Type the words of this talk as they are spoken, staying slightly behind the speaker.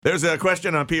There's a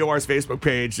question on POR's Facebook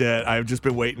page that I've just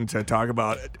been waiting to talk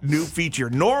about. New feature,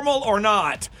 normal or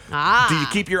not? Do you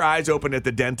keep your eyes open at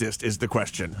the dentist is the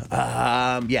question.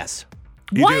 Yes.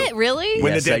 You What? do. Really?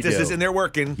 When Yes, the I dentist do. is in there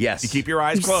working, Yes. you keep your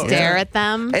eyes You closed. stare at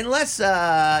them. Unless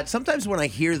sometimes when I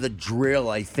hear the drill,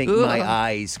 I think Ooh. my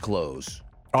eyes close.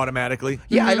 Automatically.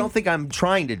 Yeah, I don't think I'm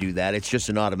trying to do that. It's just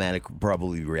an automatic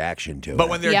probably reaction to it. But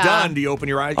when they're Yeah. done, do you open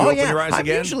your eyes? You Oh, open yeah. your eyes I'm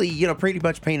again? usually, pretty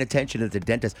much paying attention at the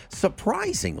dentist.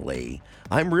 Surprisingly,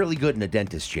 I'm really good in a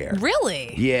dentist chair.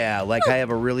 Really? Yeah, like I have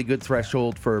a really good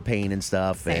threshold for pain and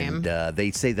stuff, Same. and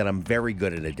they say that I'm very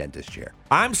good in a dentist chair.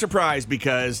 I'm surprised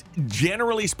because,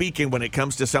 generally speaking, when it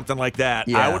comes to something like that,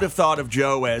 I Yeah. would have thought of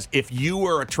Joe as if you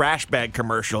were a trash bag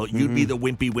commercial, you'd be the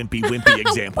wimpy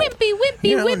example.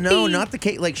 Wimpy. No, not the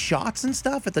case. Like shots and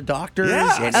stuff at the doctors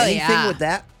Yeah. and Oh, anything yeah. with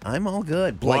that. I'm all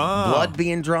good. Wow. Like blood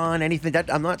being drawn, anything.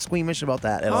 That I'm not squeamish about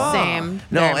that at all. Same.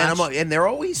 No, Very and much. they're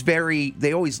always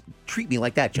they always treat me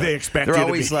like that, Joe. They expect They're you to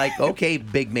always be. like, okay,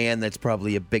 big man, that's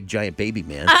probably a big giant baby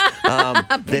man.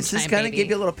 This is giant gonna baby. give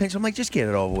you a little pinch. I'm like, just get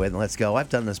it over with and let's go. I've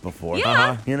done this before. Yeah.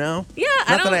 Uh-huh. You know? Yeah, I Not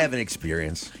that don't- I have an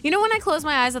experience. You know, when I close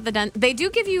my eyes at the dent, they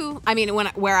do give you. I mean,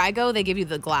 where I go, they give you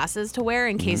the glasses to wear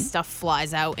in case stuff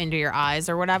flies out into your eyes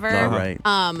or whatever. All right.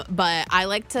 But I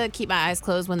like to keep my eyes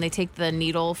closed when they take the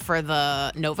needle for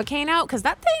the Novocaine out because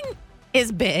that thing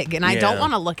is big and I don't Yeah.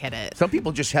 want to look at it. Some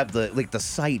people just have the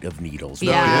sight of needles.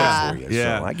 Yeah. Not good for you,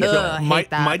 Yeah. So I get Ugh. that. I hate My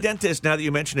that. my dentist, now that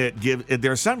you mention it, give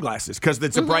their sunglasses because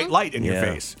it's a bright light in your Yeah.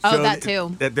 face. Oh, So that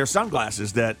too. They're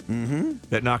sunglasses that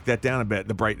knock that down a bit,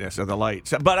 the brightness of the light.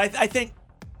 So, but I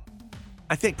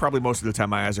think probably most of the time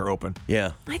my eyes are open.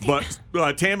 Yeah.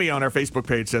 But Tammy on our Facebook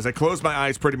page says, I close my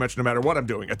eyes pretty much no matter what I'm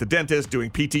doing. At the dentist, doing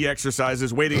PT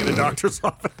exercises, waiting in the doctor's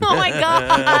office. Oh my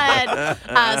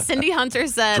god! Cindy Hunter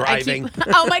said, Driving.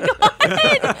 Oh my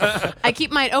god! I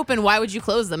keep mine open. Why would you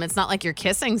close them? It's not like you're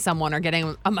kissing someone or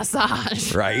getting a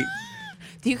massage. Right?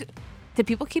 Do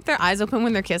people keep their eyes open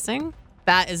when they're kissing?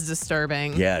 That is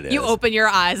disturbing. Yeah, it You is. open your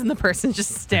eyes and the person's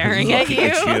just staring at Looking you.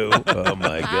 at you. Oh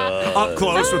my god. Up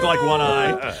close with like one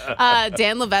eye.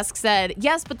 Dan Levesque said,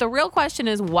 yes, but the real question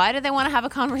is why do they want to have a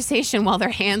conversation while their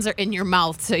hands are in your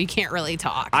mouth so you can't really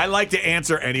talk? I like to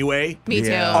answer anyway. Me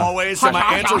Yeah. too. Always. So my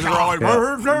answers are always.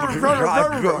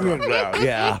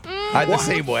 Yeah. I'm the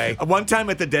same way. One time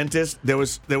at the dentist, there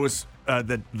was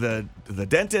the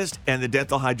dentist and the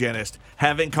dental hygienist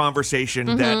having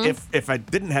conversation that if I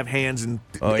didn't have hands and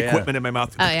Oh, yeah. equipment in my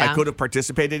mouth, Oh, yeah. I could have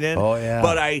participated in. Oh, yeah.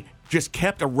 But I just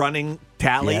kept a running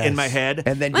tally in my Yes. head.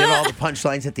 And then get all the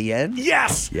punchlines at the end.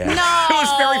 Yes. Yeah. No. It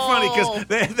was very funny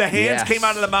because the hands Yes. came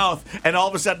out of the mouth, and all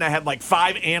of a sudden I had like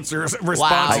 5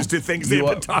 responses to things they've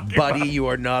been talking buddy, about. you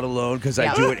are not alone because I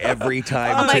Yeah. do it every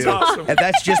time Oh my too. God. Awesome. And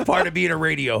that's just part of being a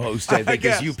radio host, I think,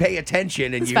 guess. is you pay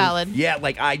attention and It's you valid. Yeah,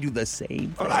 like I do the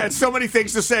same thing. I had so many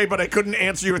things to say, but I couldn't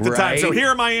answer you at the time. So Right. here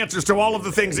are my answers to all of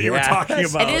the things that you were Yes. talking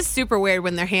about. It is super weird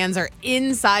when their hands are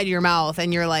inside your mouth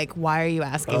and you're like, why are you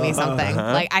asking me something?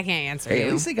 Like, I can't answer Hey, at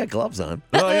you. least they got gloves on.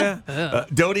 Oh, yeah.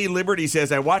 Dodie Liberty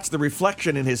says, I watched the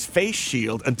reflection in his face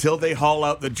shield until they haul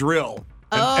out the drill.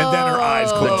 And then her eyes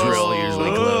Oh. close. The drill usually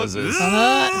closes.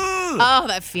 Oh,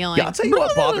 that feeling. Yeah, I'll tell you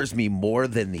what bothers me more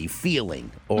than the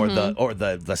feeling or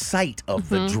the sight of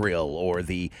the drill or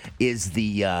the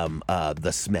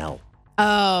smell.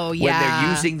 Oh, yeah. When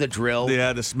they're using the drill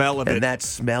Yeah, the smell of and it. that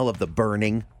smell of the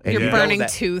burning. And Your you know burning that-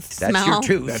 tooth That's smell. your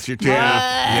tooth. That's your tooth.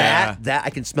 Yeah. Yeah. That I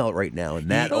can smell it right now, and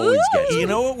that always gets me. You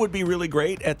know what would be really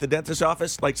great at the dentist's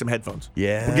office? Like some headphones.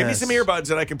 Yes. Well, give me some earbuds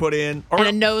that I can put in. Or And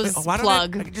a nose why don't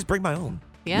plug. I can just bring my own.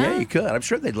 Yeah, you could. I'm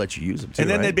sure they'd let you use them too.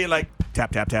 And then right? they'd be like,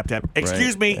 tap, tap, tap, tap.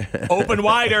 Excuse me, open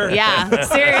wider. Yeah, So maybe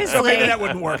seriously. that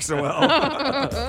wouldn't work so well.